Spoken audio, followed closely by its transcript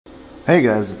Hey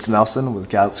guys, it's Nelson with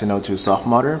Galaxy Note 2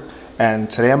 softModder, and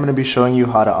today I'm going to be showing you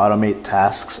how to automate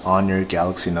tasks on your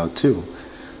Galaxy Note 2.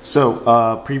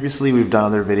 So previously we've done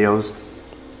other videos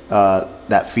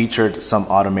that featured some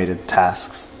automated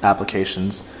tasks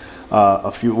applications.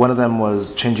 One of them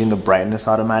was changing the brightness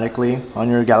automatically on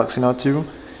your Galaxy Note 2.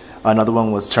 Another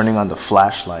one was turning on the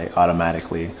flashlight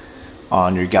automatically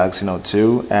on your Galaxy Note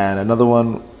 2, and another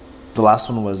one, the last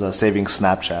one, was saving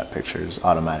Snapchat pictures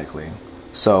automatically.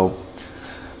 So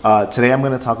today I'm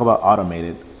going to talk about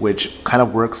AutomateIt, which kind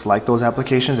of works like those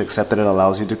applications except that it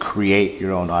allows you to create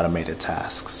your own automated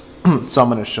tasks. So I'm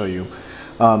going to show you.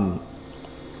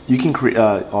 You can create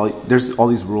there's all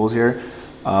these rules here.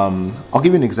 I'll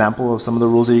give you an example of some of the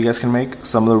rules that you guys can make.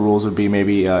 Some of the rules would be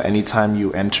maybe anytime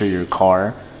you enter your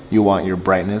car, you want your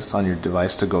brightness on your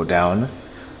device to go down.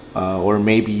 Or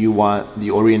maybe you want the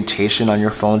orientation on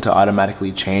your phone to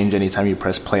automatically change anytime you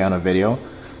press play on a video.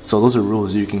 So those are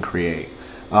rules you can create.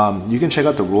 You can check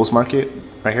out the rules market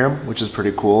right here, which is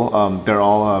pretty cool. They're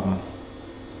all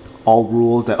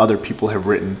rules that other people have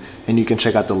written, and you can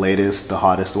check out the latest, the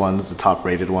hottest ones, the top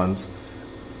rated ones.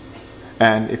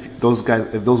 And if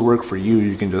those work for you,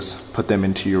 you can just put them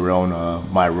into your own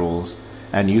My Rules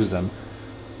and use them.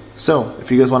 So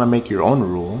if you guys want to make your own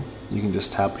rule, you can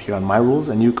just tap here on My Rules,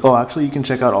 and you can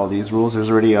check out all these rules. There's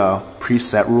already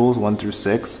preset rules 1 through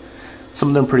 6. Some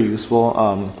of them are pretty useful.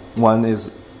 One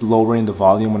is lowering the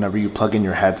volume whenever you plug in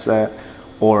your headset,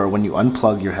 or when you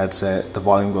unplug your headset, the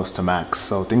volume goes to max.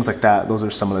 So things like that, those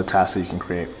are some of the tasks that you can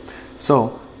create.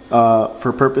 So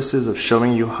for purposes of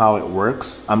showing you how it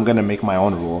works, I'm going to make my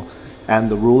own rule. And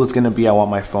the rule is going to be I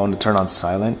want my phone to turn on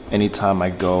silent anytime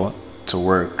I go to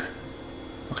work.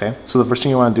 Okay, so the first thing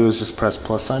you want to do is just press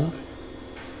plus sign.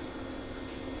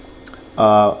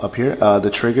 Up here,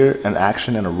 the trigger, an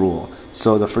action, and a rule.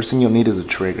 So the first thing you'll need is a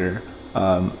trigger.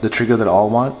 The trigger that I'll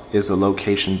want is a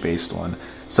location-based one.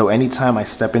 So anytime I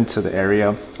step into the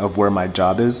area of where my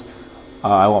job is,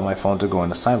 I want my phone to go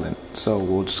into silent. So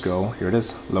we'll just go, here it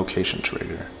is, location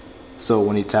trigger. So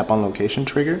when you tap on location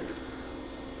trigger,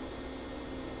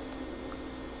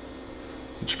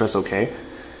 you just press OK.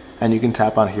 And you can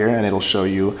tap on here and it'll show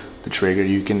you the trigger.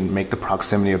 You can make the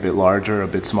proximity a bit larger, a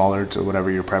bit smaller, to whatever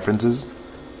your preference is.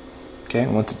 Okay,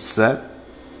 once it's set,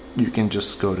 you can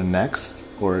just go to next,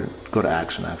 or go to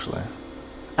action actually.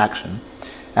 Action.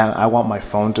 And I want my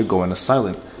phone to go into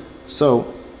silent.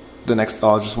 So the next,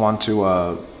 I'll just want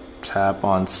to tap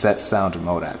on set sound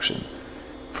mode action.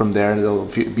 From there, there'll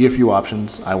be a few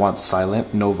options. I want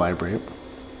silent, no vibrate.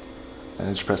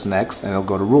 And just press next and it'll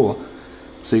go to rule.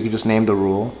 So you can just name the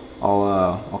rule.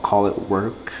 I'll call it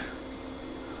work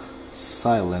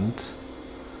silent.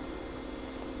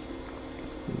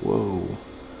 Whoa.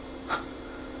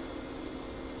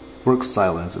 Work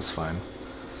silence is fine.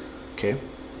 Okay.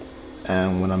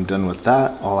 And when I'm done with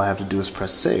that, all I have to do is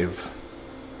press save.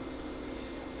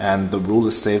 And the rule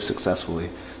is saved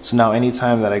successfully. So now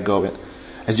anytime that I go in,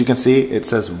 as you can see, it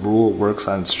says rule work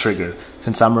silence trigger.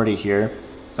 Since I'm already here,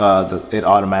 it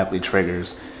automatically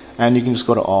triggers. And you can just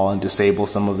go to all and disable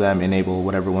some of them, enable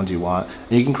whatever ones you want.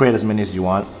 And you can create as many as you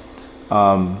want.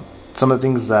 Some of the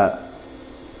things that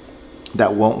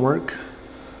won't work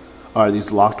are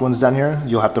these locked ones down here.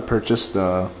 You'll have to purchase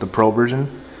the Pro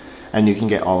version, and you can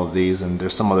get all of these, and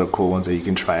there's some other cool ones that you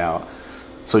can try out.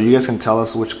 So you guys can tell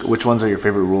us which ones are your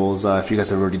favorite rules. If you guys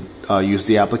have already used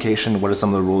the application, what are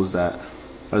some of the rules that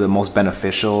are the most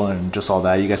beneficial, and just all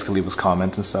that. You guys can leave us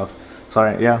comments and stuff. So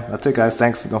alright, yeah, that's it guys.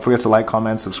 Thanks. Don't forget to like,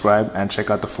 comment, subscribe, and check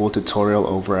out the full tutorial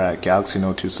over at Galaxy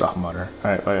Note 2 softModder.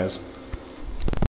 Alright, bye guys.